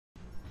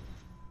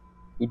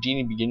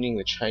Houdini beginning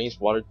the Chinese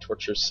water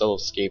torture cell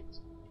escape.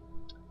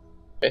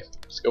 Okay,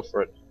 let's go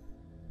for it.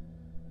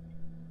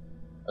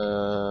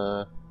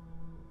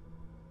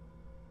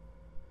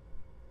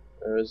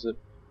 Where is it?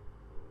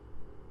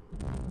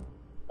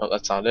 Oh,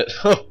 that's not it.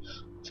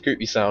 It's a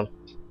creepy sound.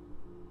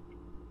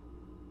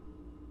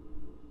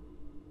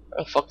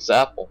 Where the fuck is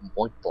Apple? I'm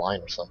like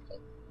blind or something.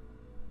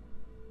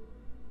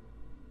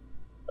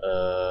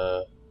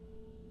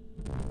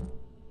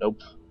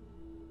 Nope.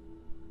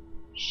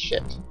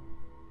 Shit.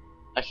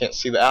 I can't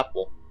see the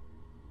apple.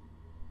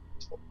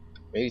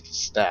 Maybe it's the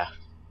staff.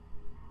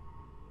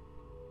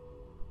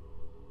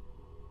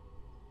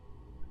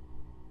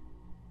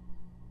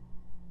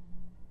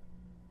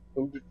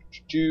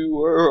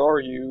 Where are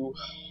you?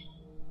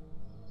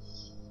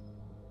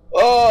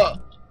 Oh!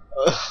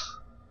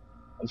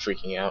 I'm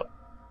freaking out.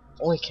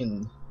 Only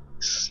can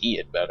see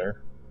it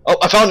better. Oh,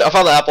 I found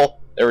the apple.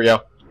 There we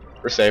go.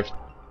 We're saved.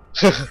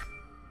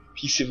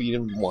 Piece of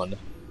Eden 1.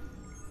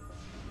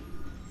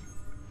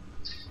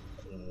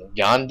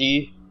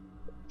 Gandhi,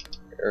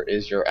 where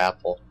is your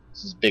apple?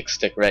 This is big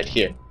stick right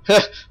here.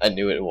 I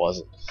knew it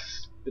wasn't.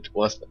 It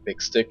wasn't a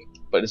big stick,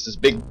 but it's this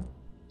big.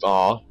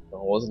 Aw, no,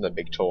 it wasn't a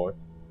big toy.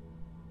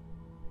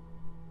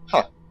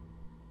 Huh.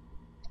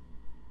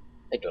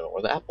 I don't know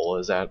where the apple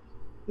is at.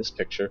 This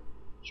picture.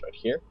 It's right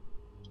here.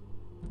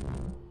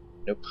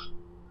 Nope.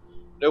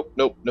 Nope,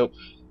 nope, nope.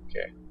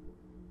 Okay.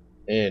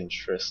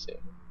 Interesting.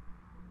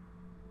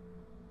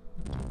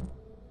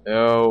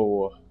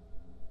 No.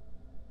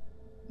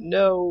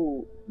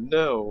 No.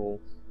 No.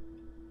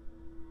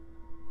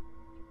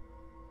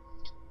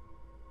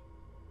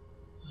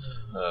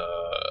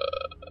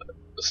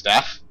 The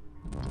staff?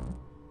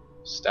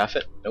 Staff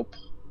it? Nope.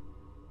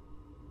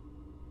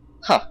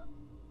 Huh.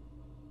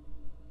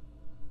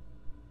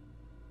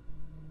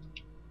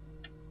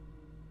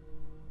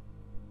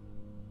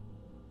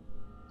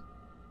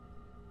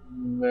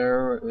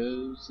 Where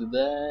is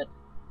that?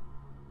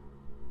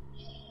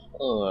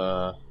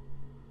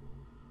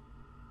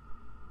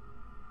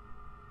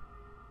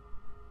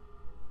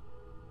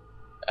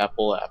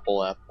 Apple,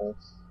 apple, apple.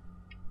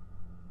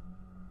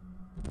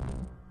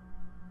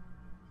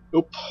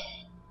 Nope.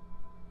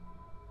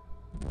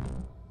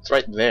 It's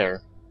right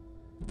there.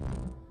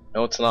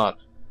 No, it's not.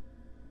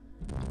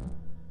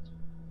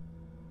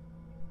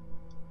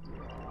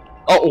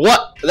 Oh,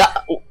 what?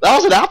 That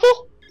was an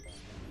apple?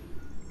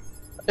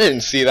 I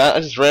didn't see that. I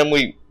just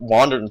randomly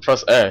wandered and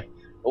pressed A.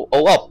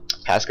 Oh well.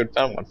 Passcode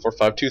found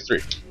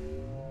 14523.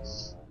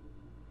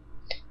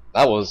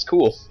 That was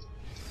cool.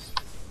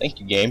 Thank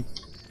you, game.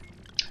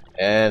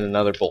 And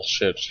another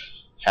bullshit.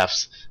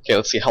 Halves. Okay,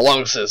 let's see how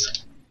long this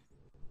is.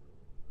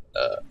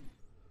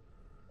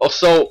 Oh,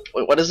 so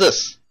wait, what is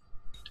this?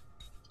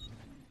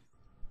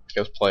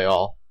 Let's play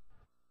all.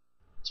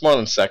 It's more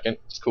than a second.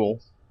 It's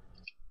cool.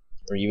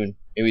 Or even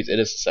maybe it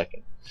is a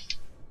second.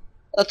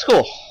 That's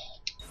cool.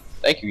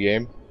 Thank you,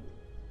 game.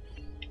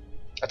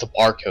 That's a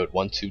barcode.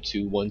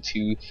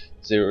 122120.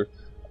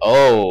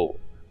 Oh.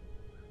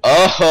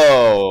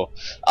 Oh.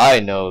 I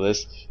know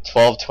this.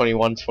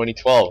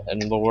 12/21/2012.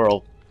 End of the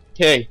world.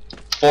 Hey.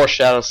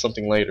 Foreshadow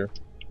something later.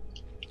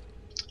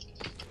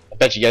 I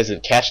bet you guys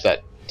didn't catch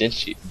that,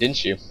 didn't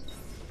you?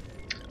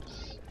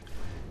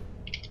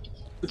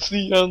 It's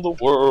the end of the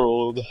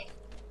world.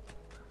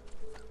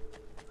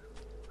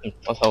 What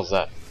the hell is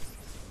that?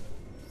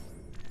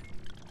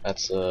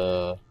 That's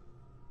a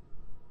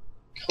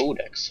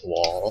codex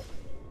wall.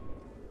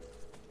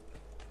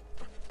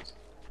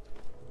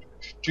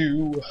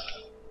 Good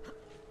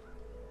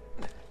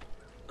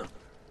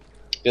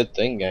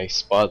thing I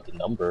spotted the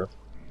number,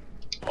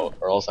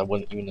 or else I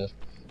wouldn't even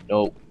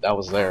know that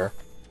was there.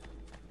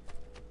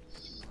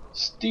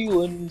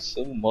 Stealing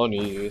some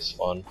money is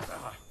fun.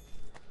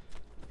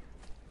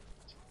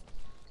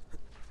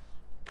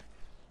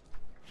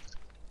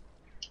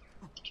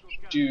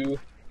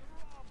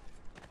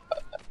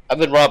 I've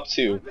been robbed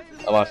too,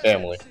 of my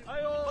family.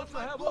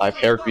 I have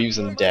hair greaves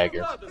and a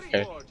dagger.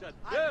 Okay.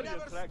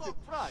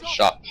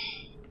 Shop.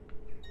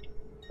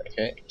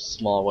 Okay.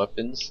 Small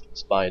weapons.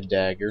 Let's buy a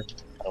dagger.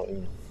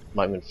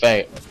 Not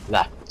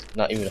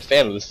even a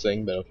fan of this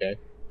thing, but okay.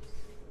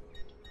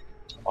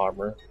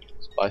 Armor.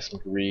 Let's buy some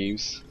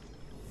greaves.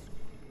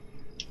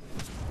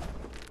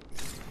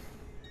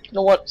 You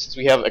know what? Since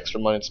we have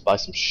extra money, let's buy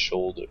some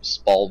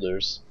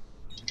spalders.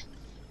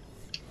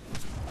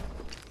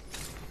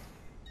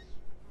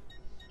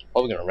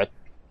 Probably gonna rent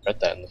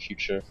that in the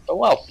future. Oh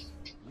wow.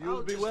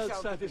 You'll be well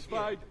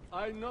satisfied,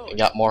 I know. And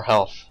got more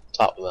health on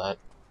top of that.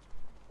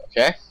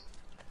 Okay.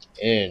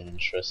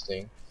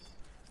 Interesting.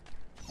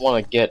 I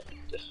wanna get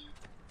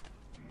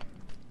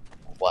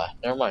what?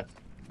 Never mind.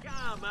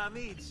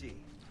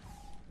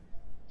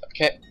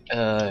 Okay,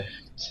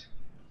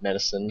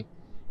 medicine.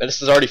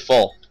 Medicine's already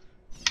full.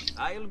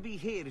 I'll be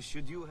here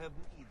should you have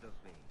need of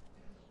me.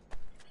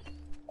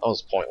 That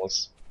was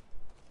pointless.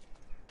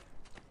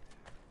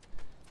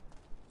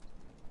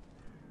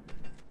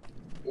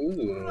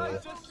 Ooh.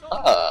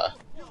 Ah.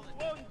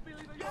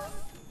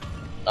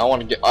 I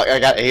want to get. I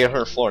got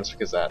 800 florins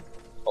because of that.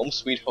 Home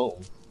sweet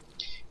home.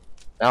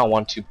 Now I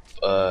want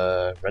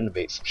to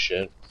renovate some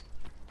shit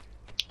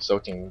so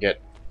we can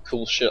get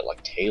cool shit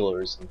like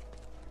tailors and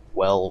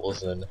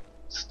wells and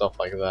stuff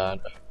like that.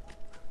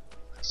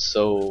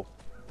 So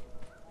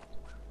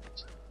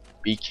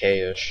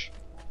BK-ish.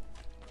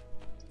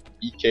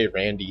 BK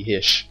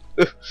Randy-ish.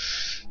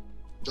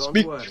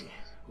 Don't worry.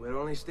 We're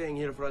only staying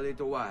here for a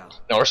little while.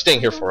 No, we're staying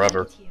here I don't forever.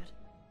 like it here.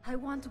 I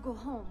want to go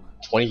home.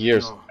 20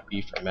 years, No. to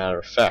be for a matter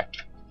of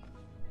fact.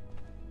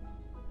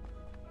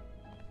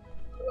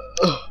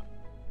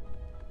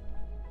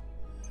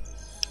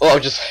 Oh, I'll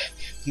just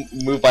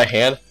move my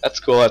hand. That's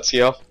cool,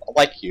 Ezio. I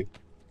like you.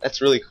 That's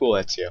really cool,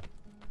 Ezio.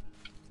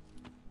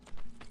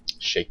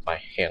 Shake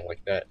my hand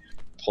like that,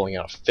 pulling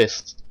out a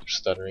fist,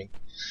 stuttering.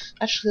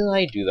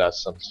 Actually, I do that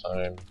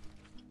sometime.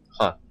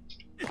 Huh.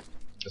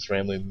 Just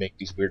randomly make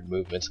these weird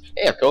movements.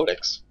 Hey, a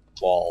codex.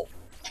 Wall.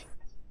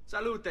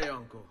 Salute,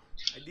 uncle.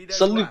 I did as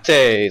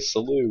Salute,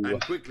 salute.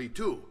 And quickly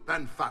too,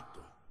 pan fatto.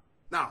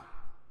 Now,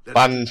 let's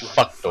Pan get you out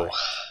of fatto.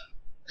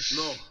 fight.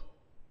 No.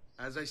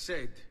 As I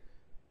said,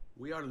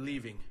 we are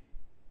leaving.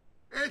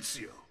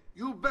 Ezio,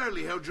 you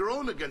barely held your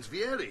own against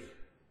Vieri.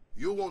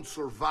 You won't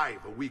survive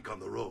a week on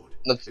the road.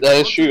 That If is you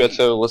want true. to That's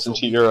leave, to listen so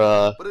to be your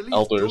it. But at least do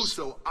elders.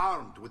 so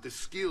armed with the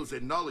skills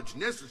and knowledge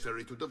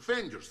necessary to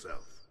defend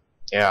yourself.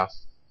 Yeah.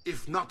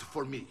 If not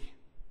for me,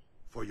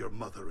 for your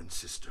mother and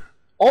sister.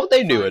 Oh,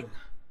 they knew it.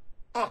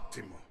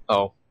 Ottimo.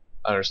 Oh,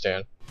 I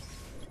understand.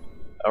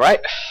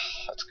 Alright,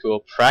 that's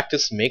cool.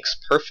 Practice makes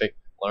perfect.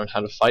 Learn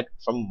how to fight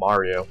from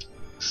Mario.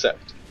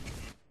 Except.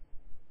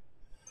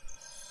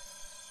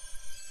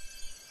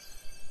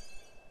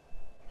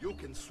 You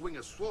can swing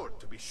a sword,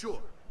 to be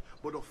sure,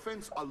 but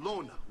offense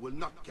alone will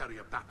not carry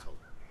a battle.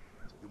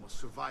 You must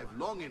survive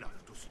long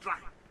enough to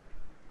strike.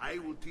 I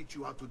will teach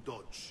you how to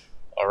dodge.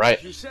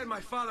 Alright. You said my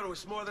father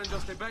was more than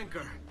just a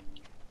banker.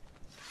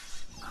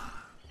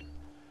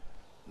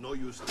 No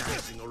use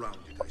dancing around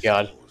it, I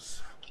God.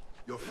 suppose.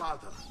 Your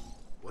father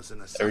was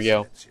an assassin. There we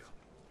go. Ezio.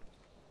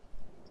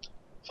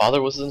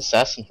 Father was an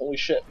assassin. Holy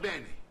shit.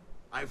 Bene,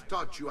 I've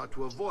taught you how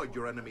to avoid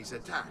your enemy's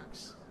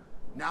attacks.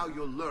 Now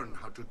you'll learn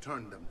how to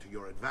turn them to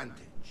your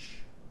advantage.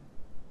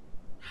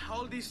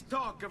 All this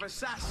talk of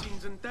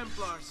assassins and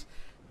Templars,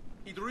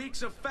 it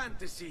reeks of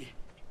fantasy.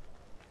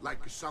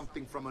 Like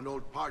something from an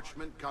old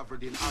parchment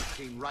covered in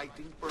arcane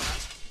writing,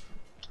 perhaps?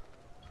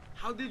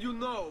 How did you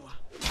know?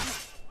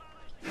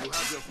 You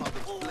have your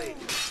father's blade.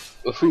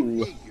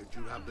 Ooh. I figured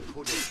you have the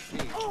Codex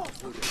King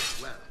Codex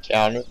as well.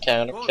 Counter,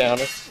 counter,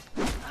 counter.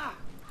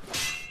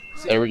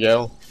 There we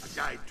go. A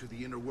guide to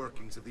the inner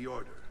workings of the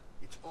Order.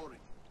 Its origin,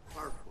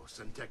 purpose,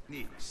 and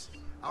techniques.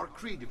 Our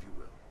creed, if you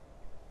will.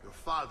 Your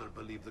father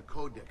believed the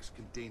Codex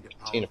contained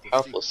Contain a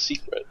powerful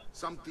secret.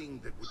 something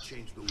that would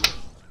change the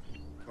world.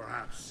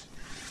 Perhaps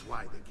it's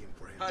why they came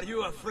for him. Are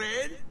you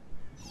afraid?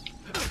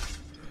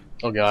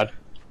 Oh god.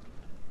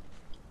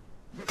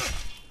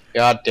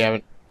 God damn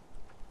it.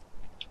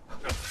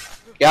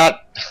 God.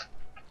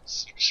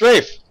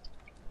 Strafe!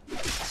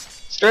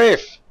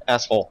 Strafe!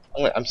 Asshole.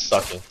 I'm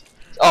sucking.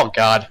 Oh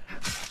god.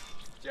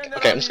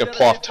 Okay, I'm just gonna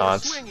pull off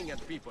taunts.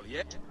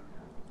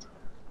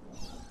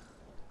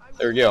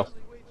 There we go.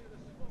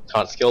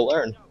 Taunt skill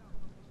learn.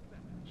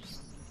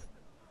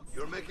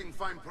 You're making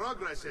fine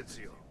progress,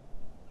 Ezio.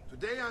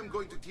 Today I'm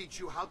going to teach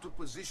you how to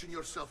position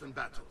yourself in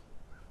battle.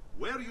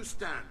 Where you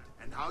stand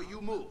and how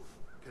you move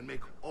can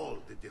make all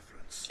the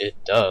difference. It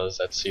does,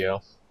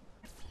 Ezio.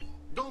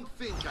 Don't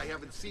think I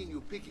haven't seen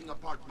you picking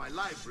apart my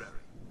library.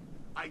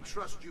 I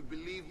trust you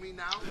believe me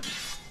now?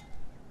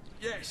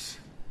 Yes.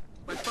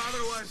 My father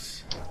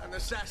was an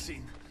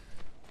assassin.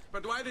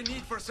 But why the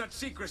need for such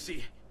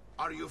secrecy?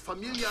 Are you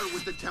familiar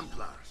with the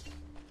Templars?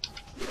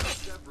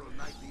 Several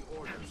knightly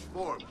orders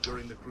formed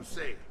during the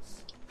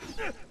Crusades.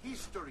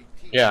 History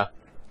teaches Yeah.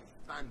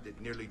 founded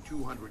nearly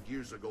 200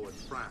 years ago in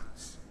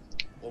France.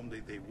 Only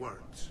they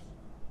weren't.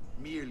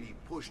 Merely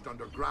pushed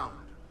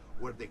underground,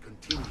 where they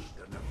continued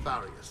their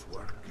nefarious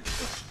work.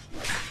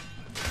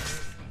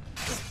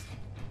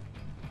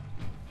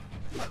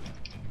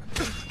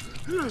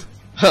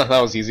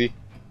 That was easy.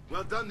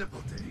 Well done,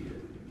 Nipote.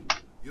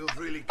 You've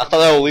really I come thought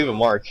that a would leave a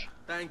mark.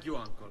 Thank you,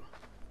 uncle,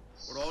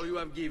 for all you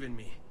have given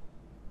me.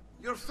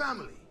 Your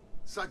family.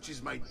 Such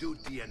is my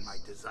duty and my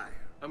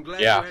desire. I'm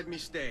glad Yeah. you had me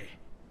stay.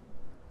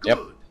 Yep.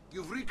 Good.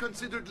 You've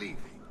reconsidered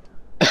leaving.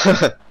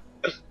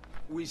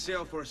 We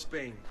sail for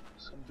Spain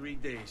in 3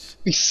 days.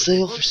 We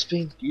sail for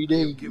Spain 3 I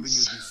have given you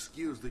days. these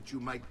skills that you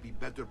might be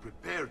better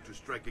prepared to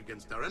strike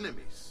against our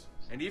enemies.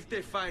 And if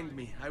they find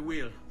me, I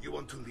will. You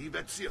want to leave,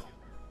 Ezio?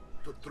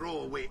 To throw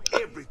away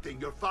everything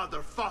your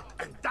father fought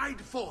and died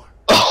for?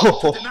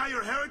 Oh, Deny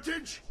your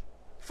heritage?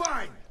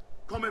 Fine.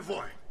 Come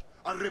voi.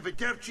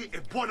 Arrivederci e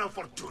buona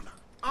fortuna.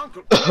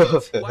 Uncle,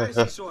 wait. Why is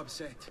he so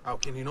upset? How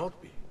can he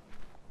not be?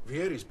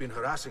 Vieri's been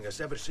harassing us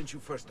ever since you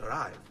first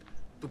arrived.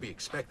 To be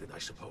expected, I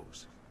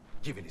suppose,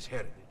 given his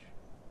heritage.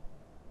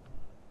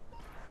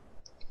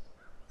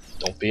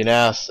 don't be an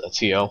ass,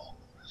 Ezio.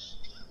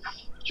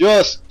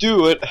 Just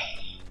do it.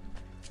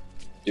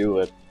 Do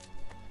it.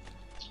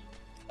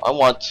 I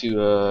want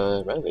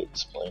to renovate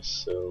this place,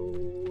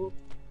 so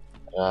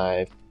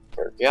I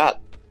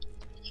forgot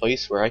a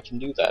place where I can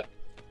do that.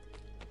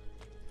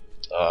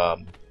 Huh.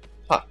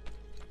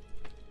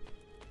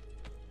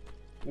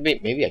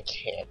 Maybe I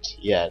can't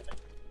yet.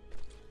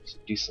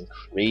 Should do some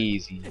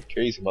crazy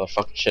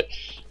motherfucking shit.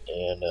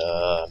 And,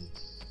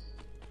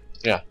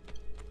 yeah.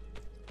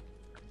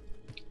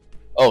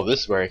 Oh,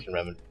 this is where I can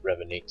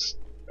revenate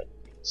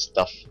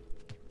stuff.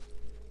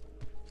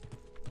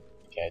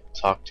 Okay,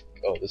 talk to.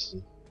 Oh, this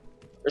is.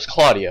 Where's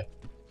Claudia?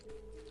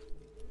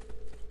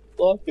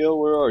 Claudia,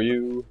 where are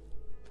you?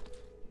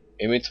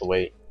 Maybe to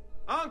wait.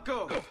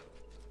 Uncle!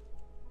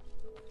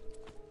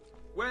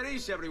 Where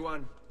is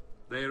everyone?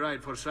 They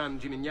ride for San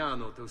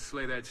Gimignano to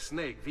slay that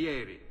snake,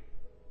 Vieri.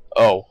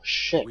 Oh,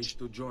 shit. Wish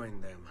to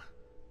join them.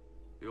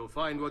 You'll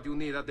find what you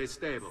need at the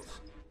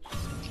stables.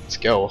 Let's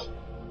go.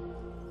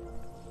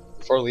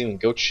 Before leaving,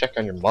 go check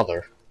on your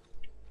mother.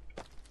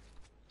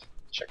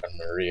 Check on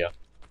Maria.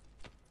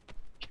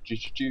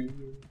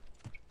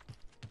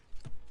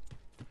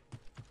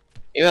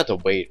 You have to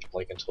wait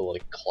like until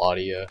like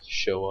Claudia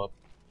show up.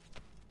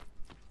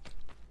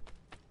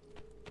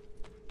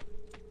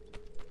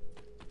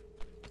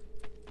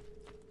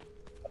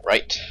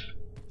 Right.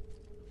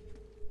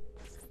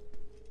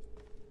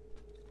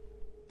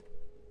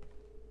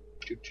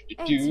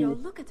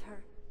 Ezio, look at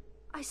her.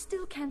 I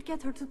still can't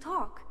get her to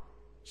talk.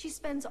 She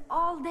spends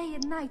all day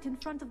and night in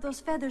front of those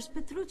feathers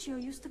Petruccio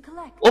used to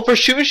collect. Well,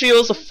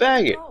 Petruccio's a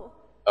faggot.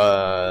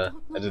 I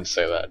didn't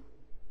say that.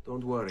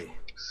 Don't worry.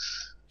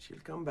 She'll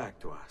come back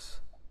to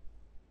us.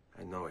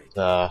 I know it.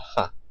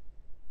 Huh.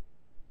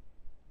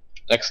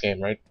 Next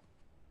game, right?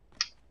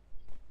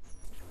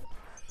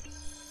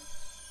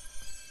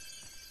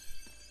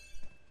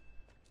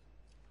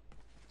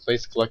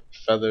 Place collect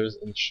feathers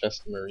in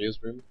chest in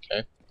Maria's room.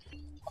 Okay.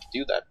 I'll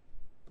do that.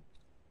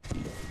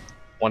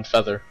 One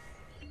feather.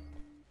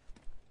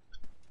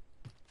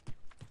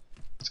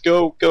 Let's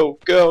go, go,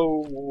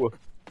 go!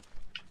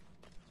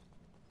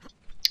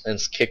 And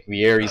let's kick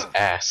Vieri's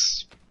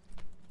ass.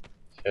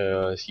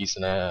 Cause he's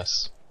an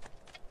ass.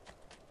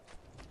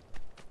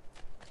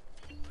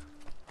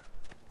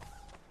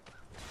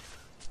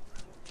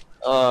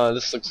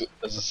 This looks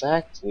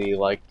exactly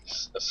like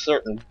a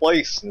certain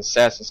place in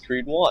Assassin's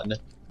Creed 1.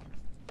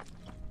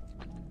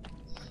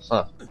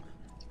 Huh.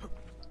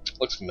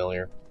 Looks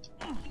familiar.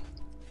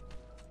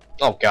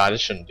 Oh god, I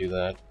shouldn't do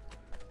that.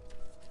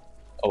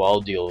 Oh,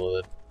 I'll deal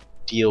with it.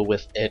 Deal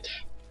with it.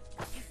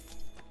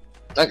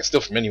 I can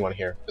steal from anyone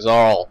here, because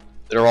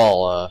they're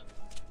all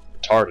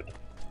retarded.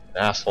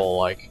 Asshole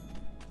like.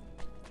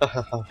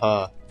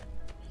 No,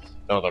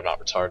 they're not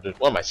retarded.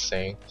 What am I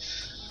saying?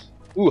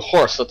 Ooh,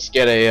 horse, let's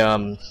get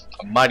a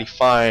mighty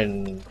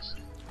fine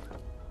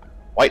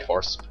white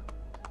horse.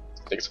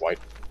 I think it's white.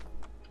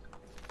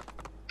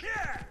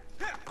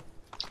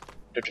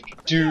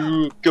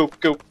 Go,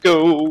 go,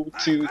 go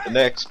to the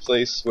next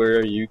place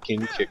where you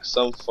can kick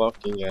some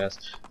fucking ass.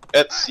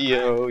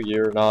 Ezio,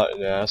 you're not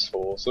an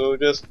asshole, so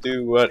just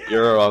do what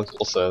your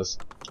uncle says.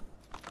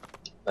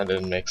 That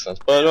didn't make sense,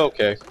 but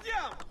okay.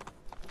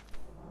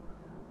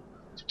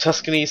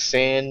 Tuscany,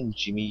 San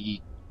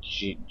Jimmy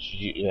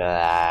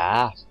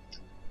Ginamo.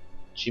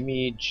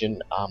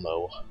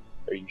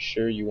 Are you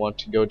sure you want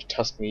to go to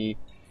Tuscany?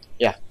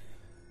 Yeah.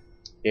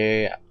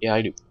 Yeah,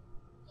 I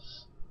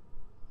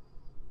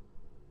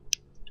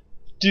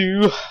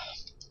do.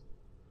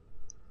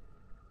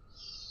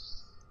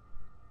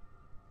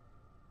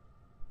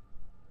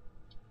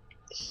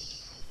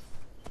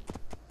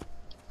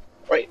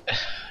 Right,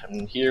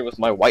 I'm here with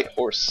my white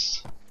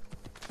horse.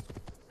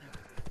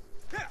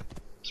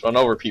 Let's run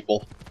over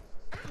people.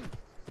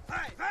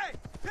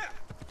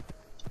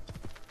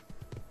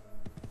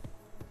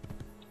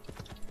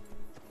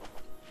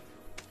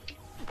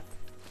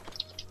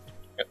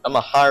 I'm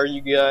gonna hire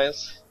you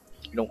guys,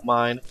 if you don't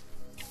mind.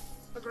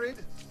 Agreed.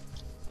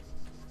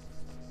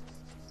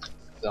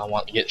 I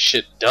want to get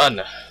shit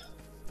done.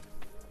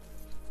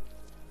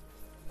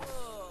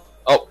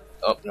 Oh,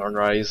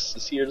 Nornrise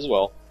is here as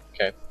well.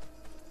 Okay.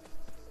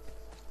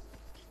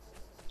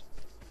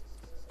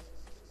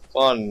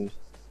 Fun.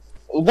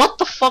 What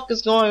the fuck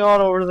is going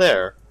on over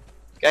there?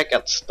 Guy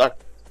got stuck.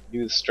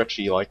 Do the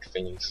stretchy like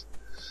things.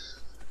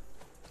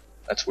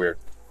 That's weird.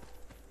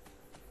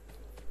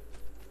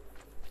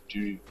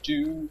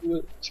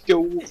 Let's go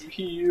over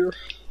here.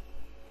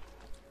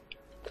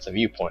 It's a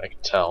viewpoint, I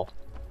can tell.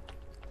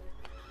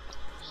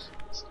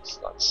 It's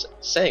not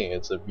saying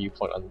it's a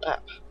viewpoint on the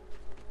map.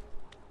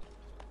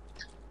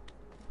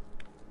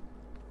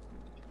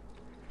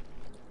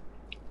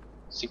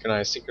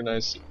 Synchronize,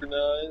 synchronize,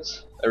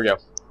 synchronize. There we go.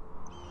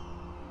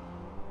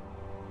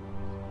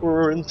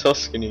 We're in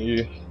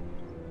Tuscany.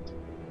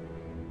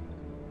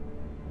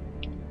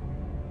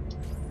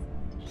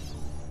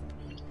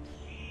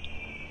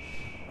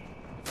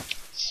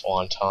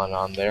 Swanton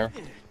on there.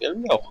 There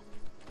we go.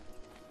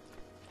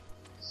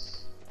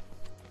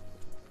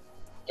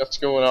 What's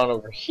going on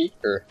over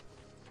here?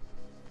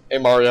 Hey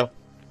Mario.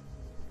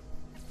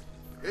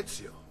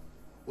 Ezio,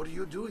 what are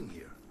you doing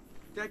here?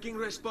 Taking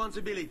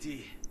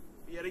responsibility.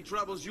 Vieri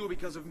troubles you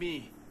because of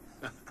me.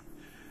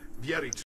 Vieri